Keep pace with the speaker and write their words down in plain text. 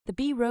The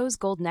B Rose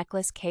Gold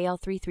Necklace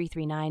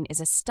KL30339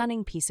 is a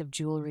stunning piece of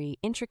jewelry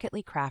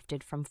intricately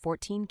crafted from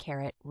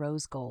 14-karat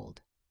rose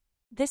gold.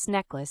 This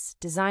necklace,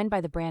 designed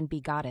by the brand B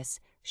Goddess,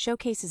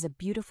 showcases a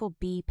beautiful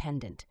bee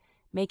pendant,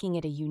 making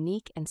it a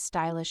unique and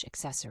stylish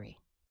accessory.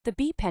 The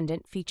bee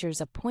pendant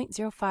features a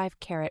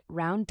 0.05-carat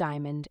round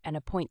diamond and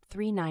a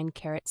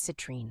 0.39-carat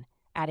citrine,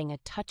 adding a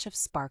touch of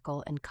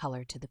sparkle and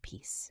color to the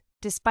piece.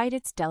 Despite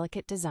its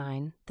delicate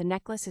design, the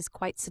necklace is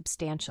quite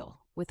substantial,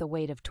 with a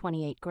weight of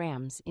 28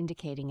 grams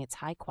indicating its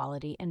high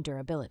quality and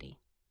durability.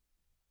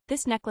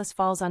 This necklace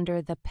falls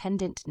under the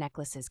Pendant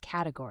Necklaces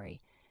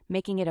category,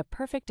 making it a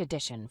perfect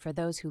addition for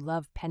those who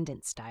love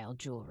pendant-style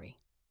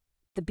jewelry.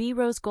 The B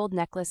Rose Gold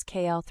Necklace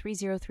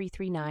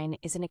KL30339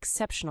 is an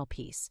exceptional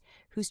piece,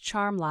 whose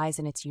charm lies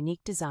in its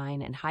unique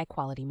design and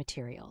high-quality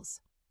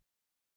materials.